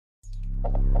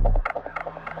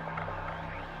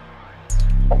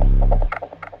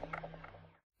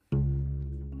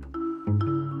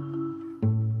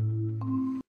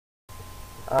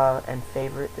and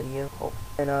favorite the video,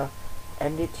 and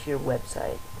end it to your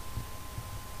website.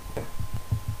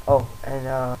 Oh,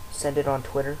 and send it on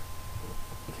Twitter,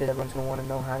 because everyone's gonna want to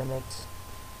know how to make this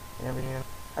and everything.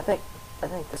 I think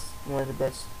this is one of the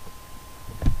best.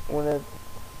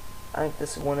 I think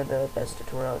this is one of the best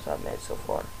tutorials I've made so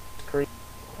far. It's great.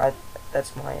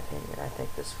 That's my opinion. I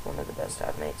think this is one of the best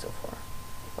I've made so far.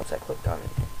 Once I clicked on it.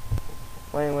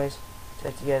 Well, anyways,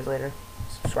 talk to you guys later.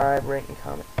 Subscribe, rate, and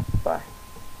comment. Bye.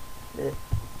 Do it.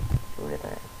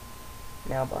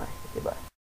 Now, bye. Goodbye.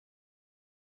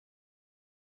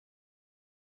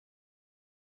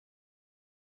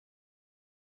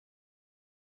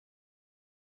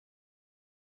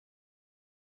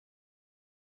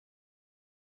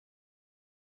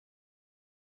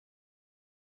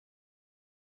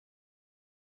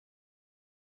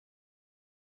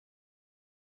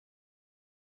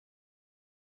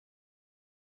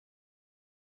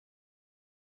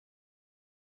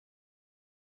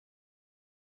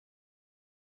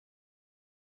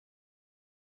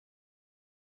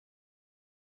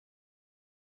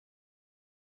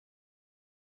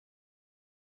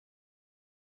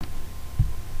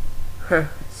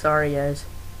 Sorry guys.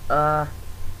 I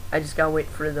just gotta wait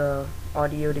for the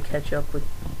audio to catch up with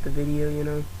the video, you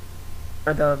know.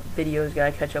 Or the video's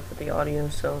gotta catch up with the audio,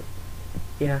 so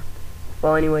yeah.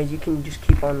 Well, anyways, you can just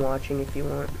keep on watching if you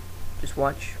want. Just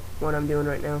watch what I'm doing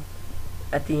right now.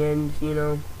 At the end, you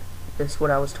know, that's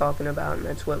what I was talking about, and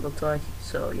that's what it looked like.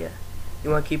 So yeah, you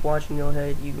want to keep watching, go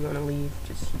ahead. You want to leave,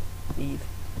 just leave.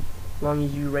 As long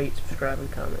as you rate, subscribe, and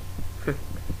comment.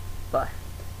 Bye.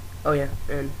 Oh yeah,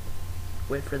 and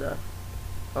wait for the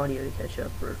audio to catch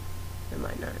up, or it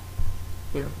might not,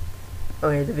 you know.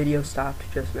 Okay, the video stopped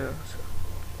just now, so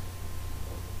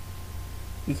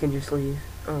you can just leave.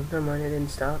 Oh, never mind, it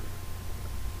didn't stop.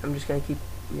 I'm just gonna keep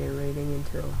narrating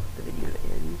until the video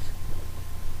ends.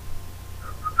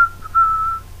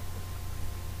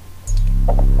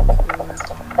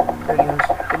 There it goes.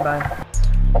 Goodbye.